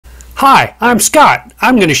Hi, I'm Scott.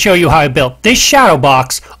 I'm going to show you how I built this shadow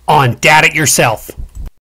box on Dad It Yourself.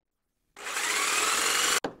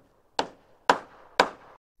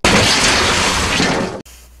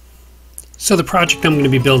 So the project I'm going to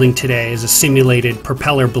be building today is a simulated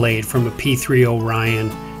propeller blade from a P-3C Orion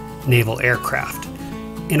naval aircraft.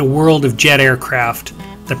 In a world of jet aircraft,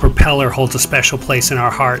 the propeller holds a special place in our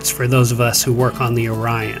hearts for those of us who work on the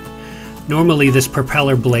Orion. Normally this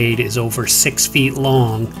propeller blade is over 6 feet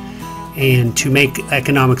long, and to make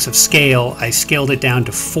economics of scale, I scaled it down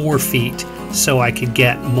to 4 feet so I could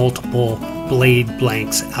get multiple blade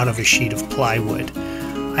blanks out of a sheet of plywood.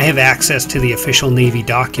 I have access to the official Navy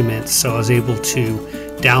documents, so I was able to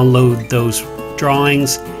download those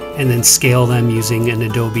drawings and then scale them using an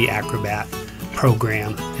Adobe Acrobat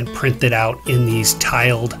program and print it out in these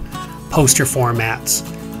tiled poster formats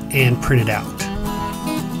and print it out.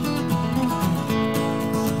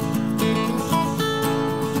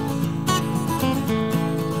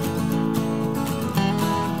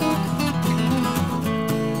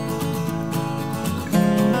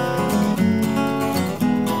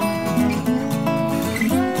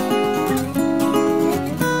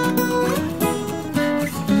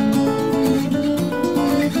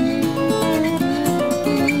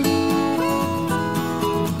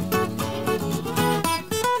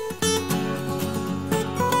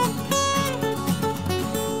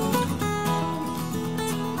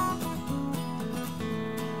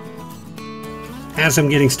 As I'm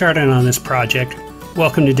getting started on this project,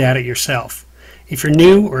 welcome to Dad It Yourself. If you're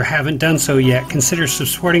new or haven't done so yet, consider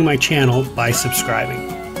supporting my channel by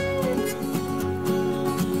subscribing.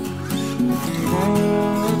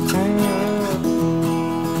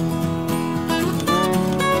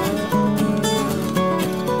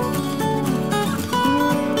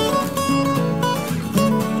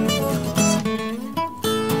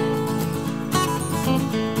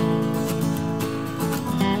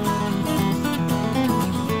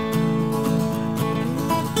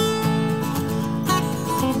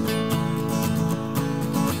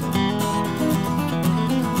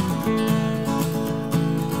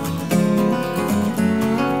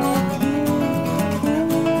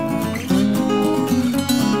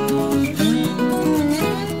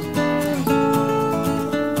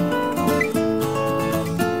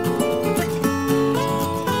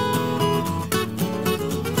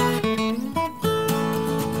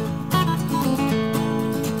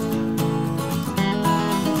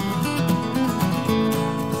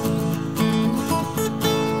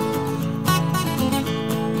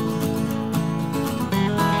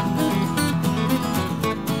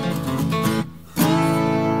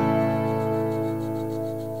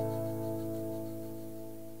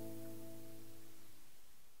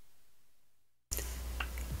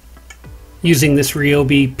 Using this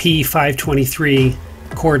Ryobi P523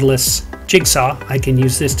 cordless jigsaw, I can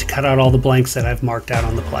use this to cut out all the blanks that I've marked out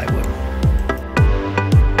on the plywood.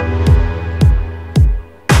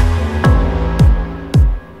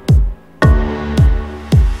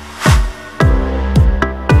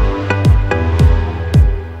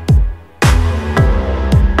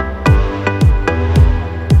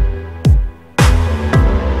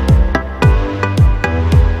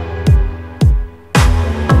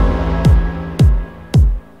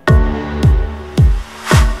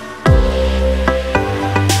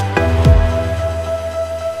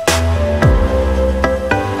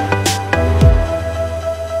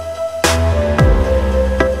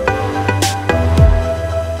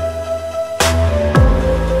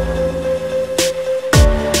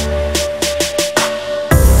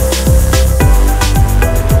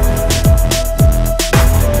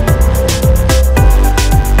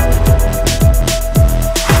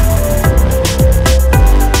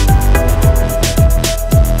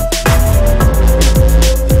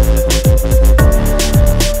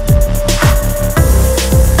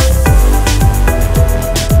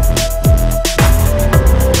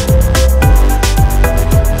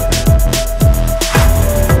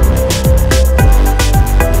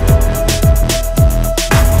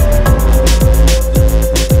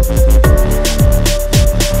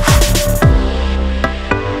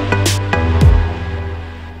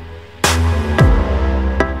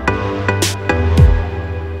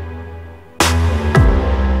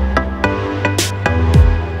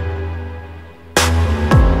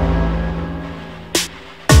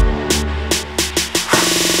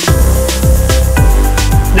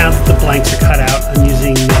 Blanks are cut out, I'm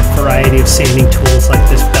using a variety of sanding tools like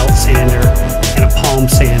this belt sander and a palm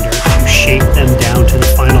sander to shape them down to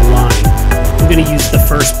the final line. I'm going to use the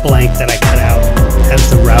first blank that I cut out as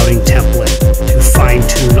the routing template to fine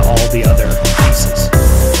tune all the other pieces.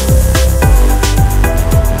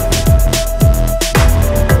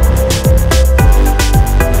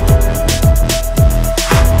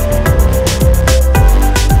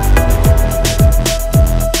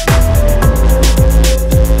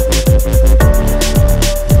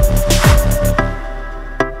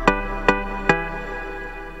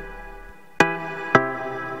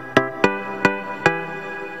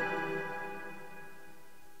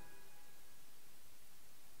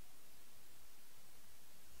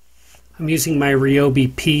 I'm using my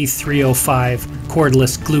Ryobi P-305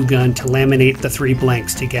 cordless glue gun to laminate the 3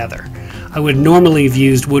 blanks together. I would normally have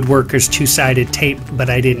used Woodworker's 2-sided tape,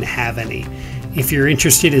 but I didn't have any. If you're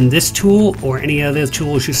interested in this tool or any other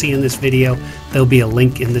tools you see in this video, there'll be a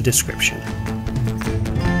link in the description.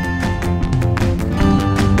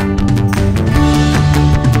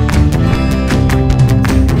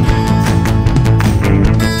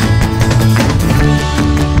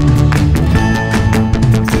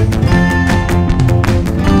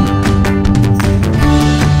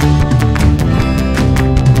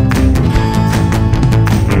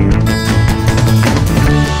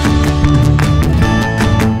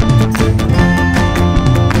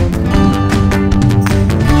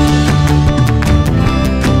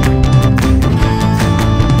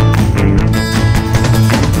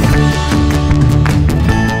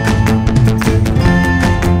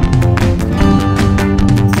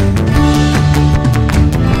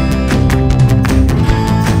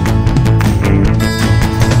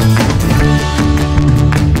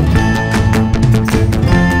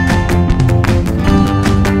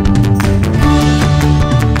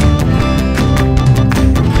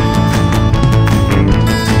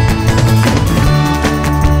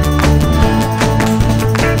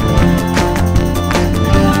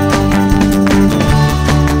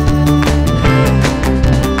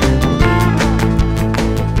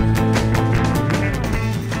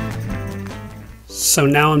 So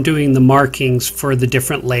now I'm doing the markings for the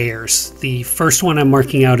different layers. The first one I'm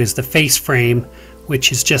marking out is the face frame,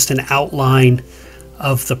 which is just an outline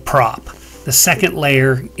of the prop. The second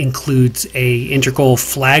layer includes a integral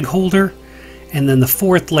flag holder, and then the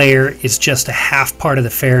fourth layer is just a half part of the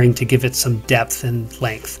fairing to give it some depth and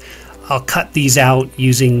length. I'll cut these out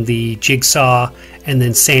using the jigsaw and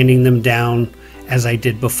then sanding them down as I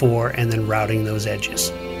did before, and then routing those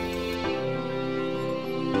edges.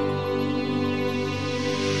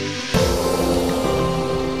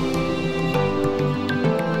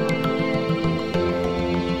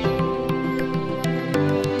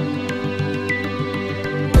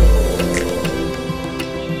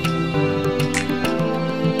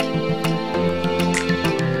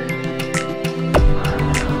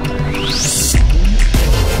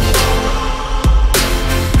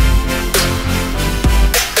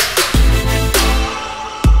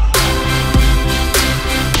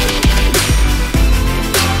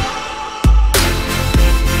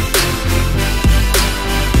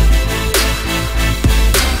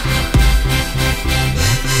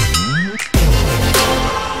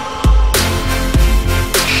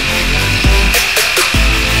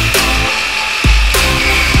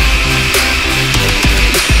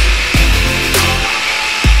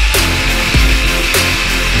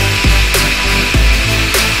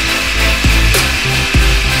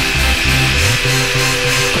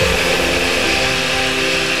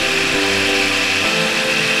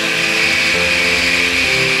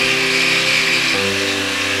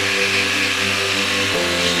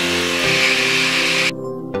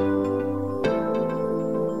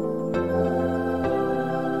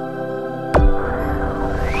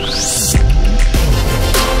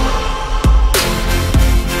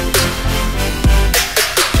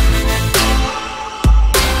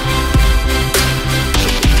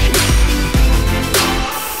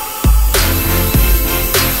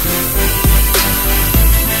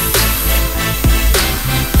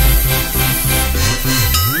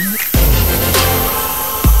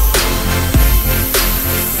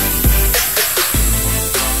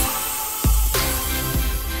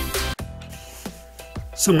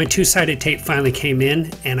 So my 2-sided tape finally came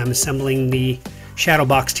in, and I'm assembling the shadow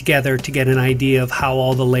box together to get an idea of how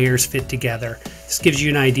all the layers fit together. This gives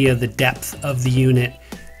you an idea of the depth of the unit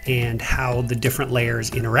and how the different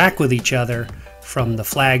layers interact with each other, from the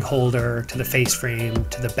flag holder to the face frame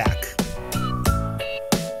to the back.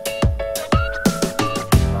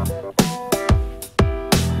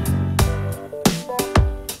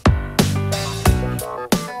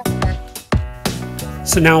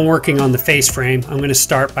 So now I'm working on the face frame. I'm going to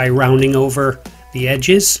start by rounding over the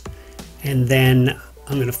edges, and then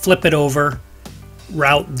I'm going to flip it over,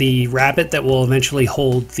 route the rabbet that will eventually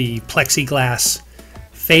hold the plexiglass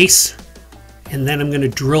face, and then I'm going to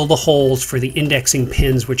drill the holes for the indexing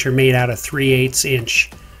pins, which are made out of 3/8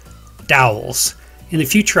 inch dowels. In the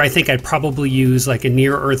future, I think I'd probably use like a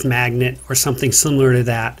near earth magnet or something similar to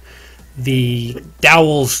that. The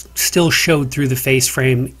dowels still showed through the face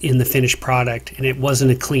frame in the finished product, and it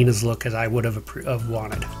wasn't as clean as look as I would have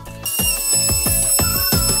wanted.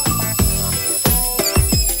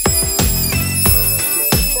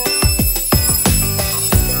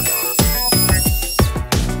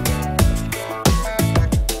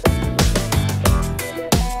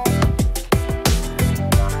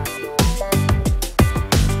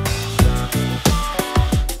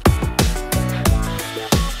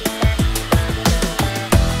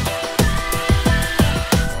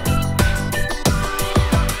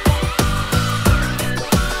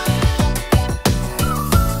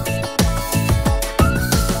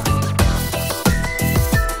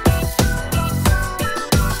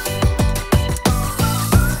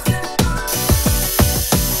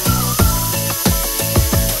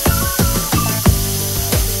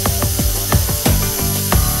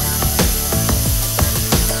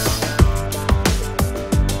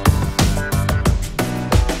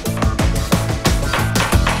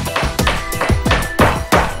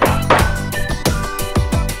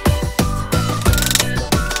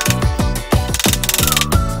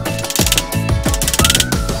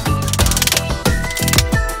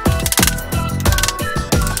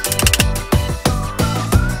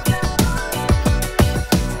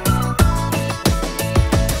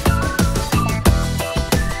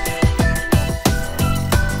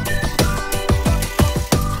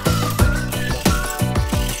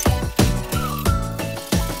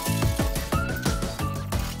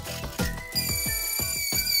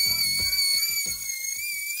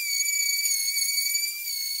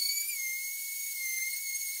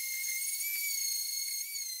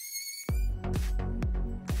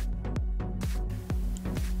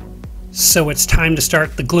 So it's time to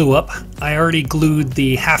start the glue up. I already glued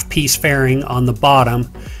the half-piece fairing on the bottom,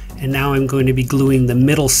 and now I'm going to be gluing the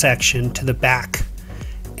middle section to the back.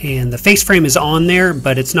 And the face frame is on there,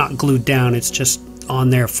 but it's not glued down, it's just on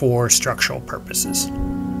there for structural purposes.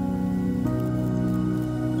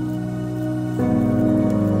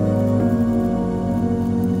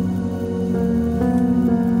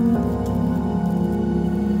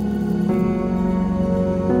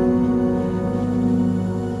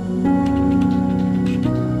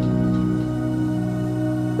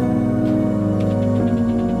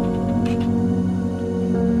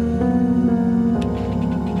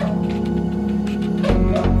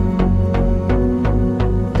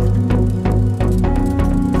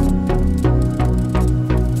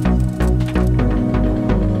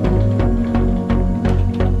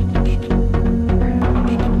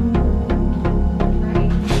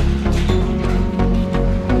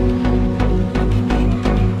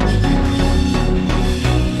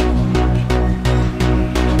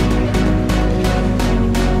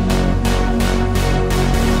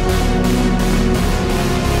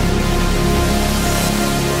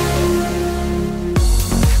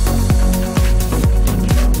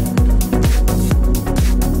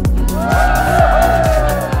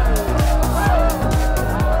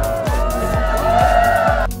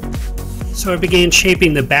 So I began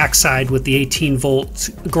shaping the backside with the 18-volt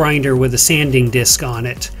grinder with a sanding disc on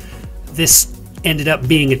it. This ended up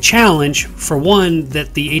being a challenge. For one,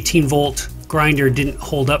 that the 18-volt grinder didn't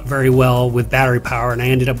hold up very well with battery power, and I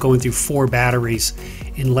ended up going through 4 batteries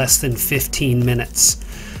in less than 15 minutes.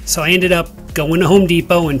 So I ended up going to Home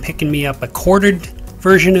Depot and picking me up a corded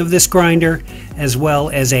version of this grinder, as well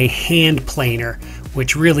as a hand planer,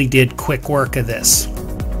 which really did quick work of this.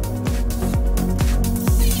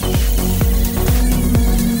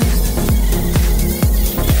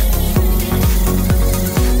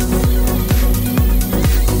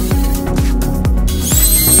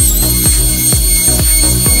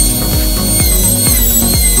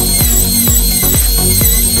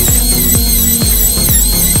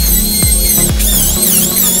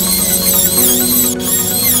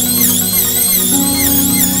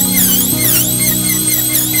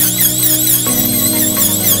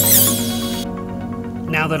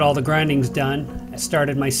 Now that all the grinding's done, I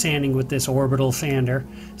started my sanding with this orbital sander,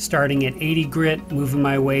 starting at 80 grit, moving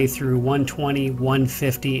my way through 120,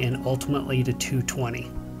 150, and ultimately to 220.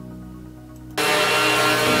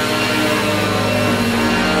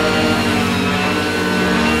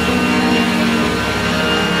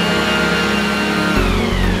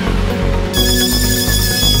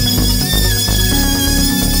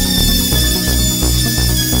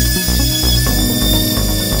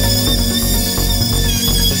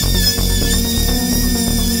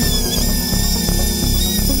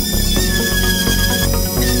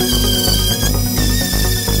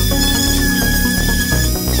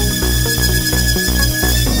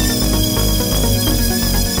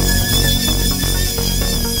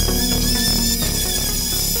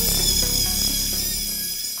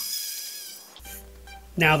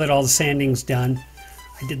 Now that all the sanding's done,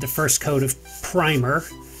 I did the first coat of primer,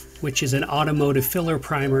 which is an automotive filler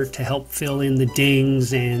primer to help fill in the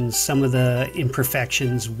dings and some of the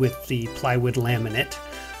imperfections with the plywood laminate.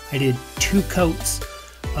 I did 2 coats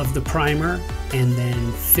of the primer and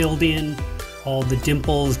then filled in all the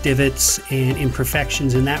dimples, divots, and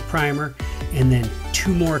imperfections in that primer, and then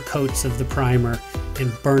 2 more coats of the primer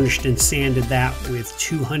and burnished and sanded that with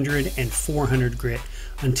 200 and 400 grit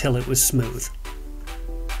until it was smooth.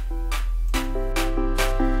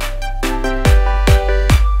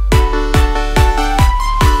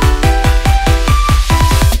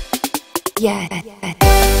 Yeah.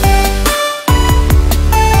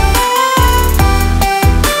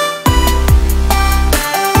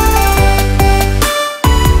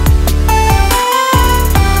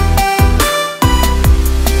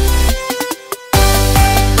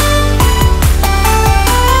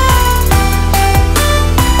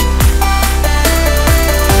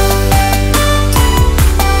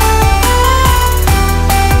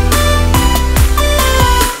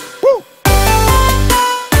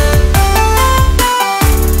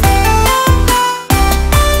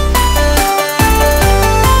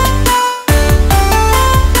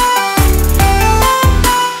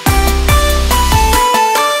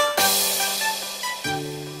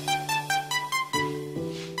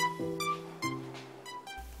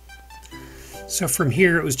 So from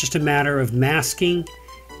here it was just a matter of masking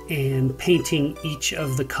and painting each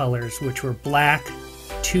of the colors, which were black,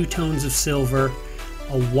 2 tones of silver,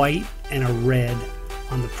 a white, and a red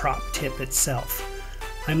on the prop tip itself.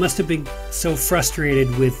 I must have been so frustrated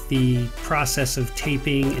with the process of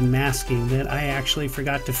taping and masking that I actually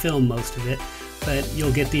forgot to film most of it, but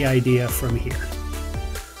you'll get the idea from here.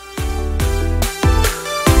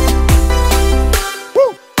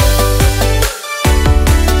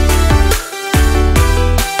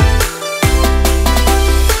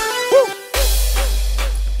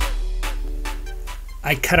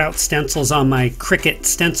 I cut out stencils on my Cricut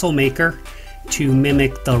stencil maker to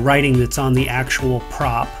mimic the writing that's on the actual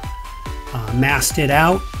prop. Masked it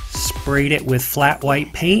out, sprayed it with flat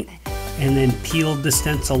white paint, and then peeled the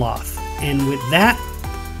stencil off. And with that,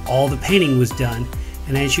 all the painting was done.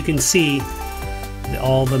 And as you can see,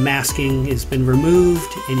 all the masking has been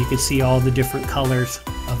removed, and you can see all the different colors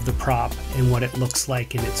of the prop and what it looks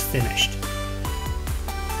like and it's finished.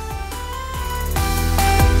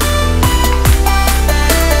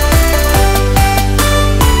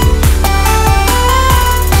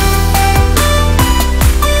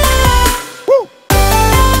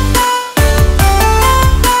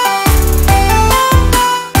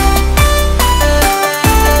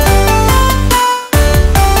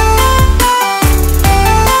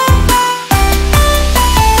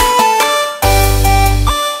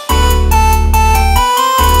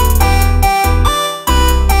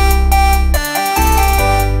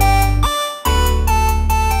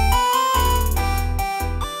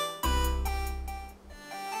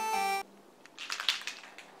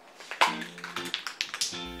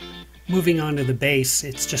 Moving on to the base,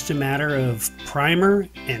 it's just a matter of primer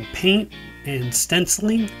and paint and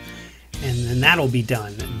stenciling, and then that'll be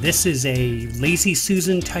done. This is a Lazy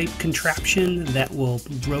Susan type contraption that will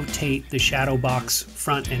rotate the shadow box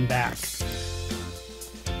front and back.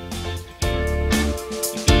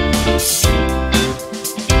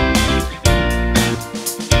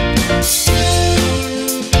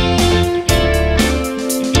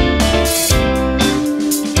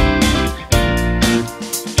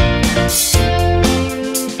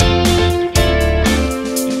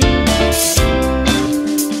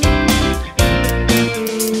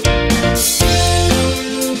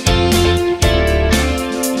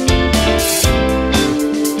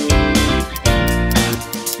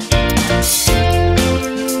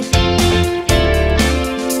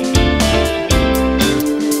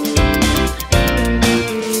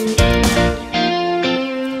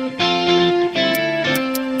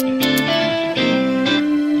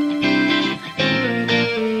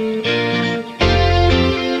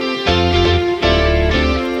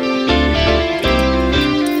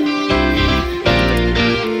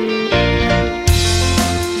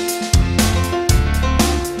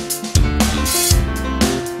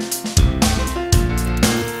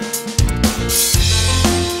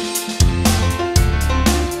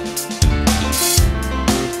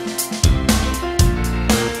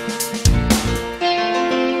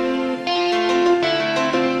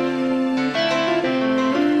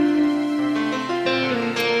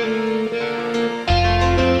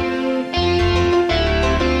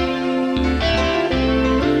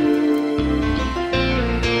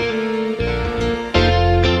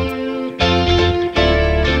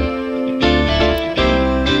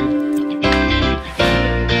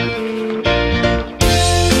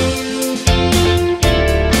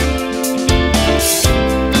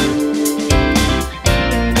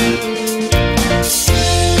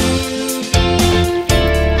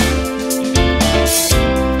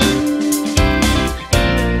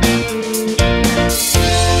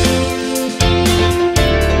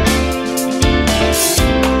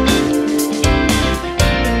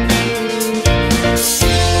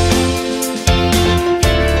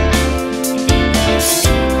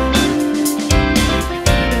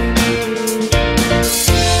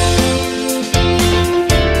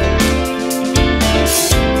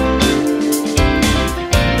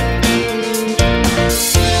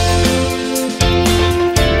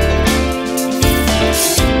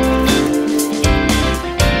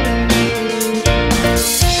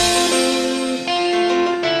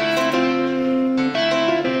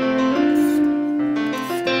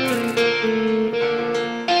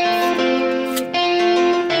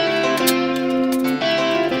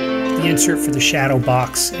 The insert for the shadow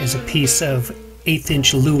box is a piece of 1/8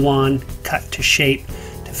 inch luan cut to shape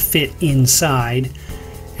to fit inside,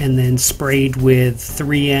 and then sprayed with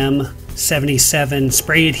 3M 77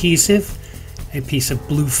 spray adhesive. A piece of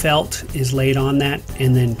blue felt is laid on that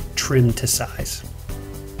and then trimmed to size.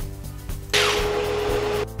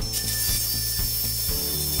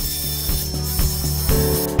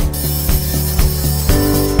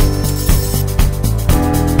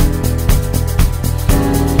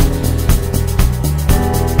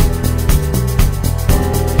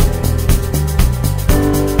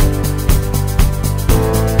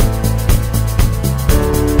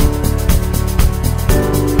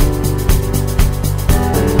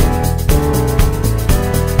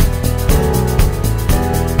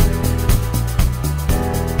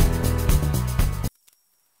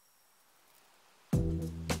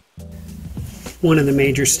 One of the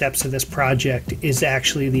major steps of this project is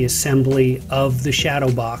actually the assembly of the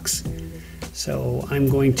shadow box. So I'm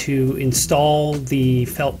going to install the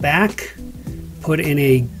felt back, put in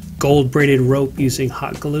a gold braided rope using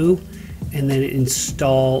hot glue, and then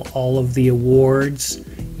install all of the awards,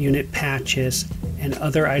 unit patches, and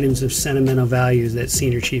other items of sentimental value that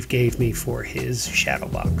Senior Chief gave me for his shadow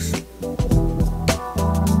box.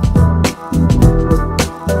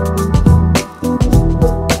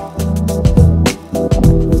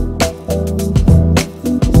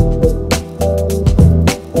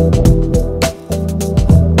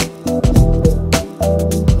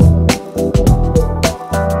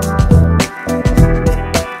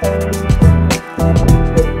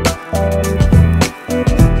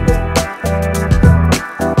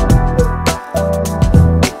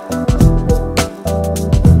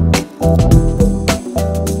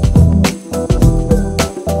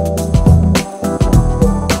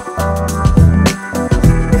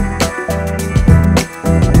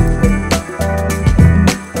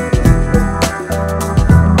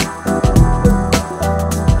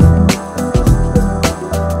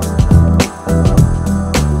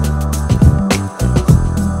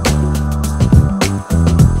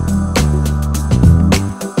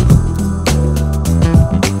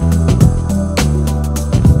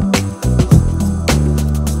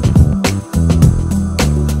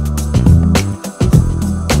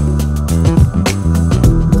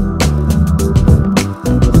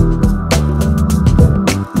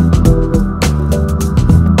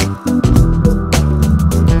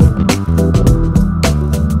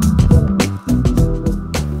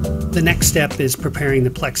 The next step is preparing the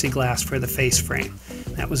plexiglass for the face frame.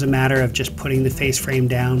 That was a matter of just putting the face frame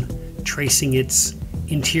down, tracing its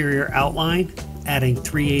interior outline, adding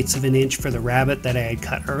 3/8 of an inch for the rabbet that I had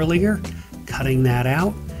cut earlier, cutting that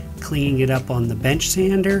out, cleaning it up on the bench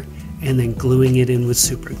sander, and then gluing it in with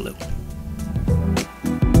super glue.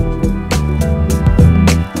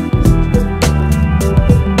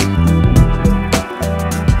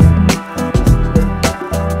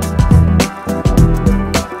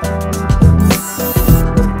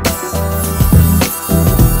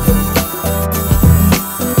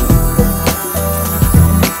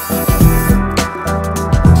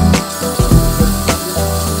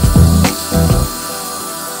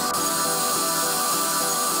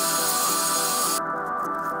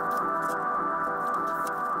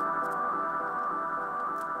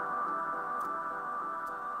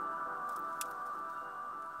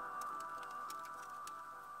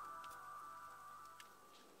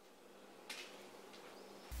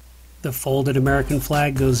 The folded American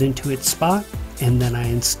flag goes into its spot, and then I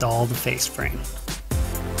install the face frame.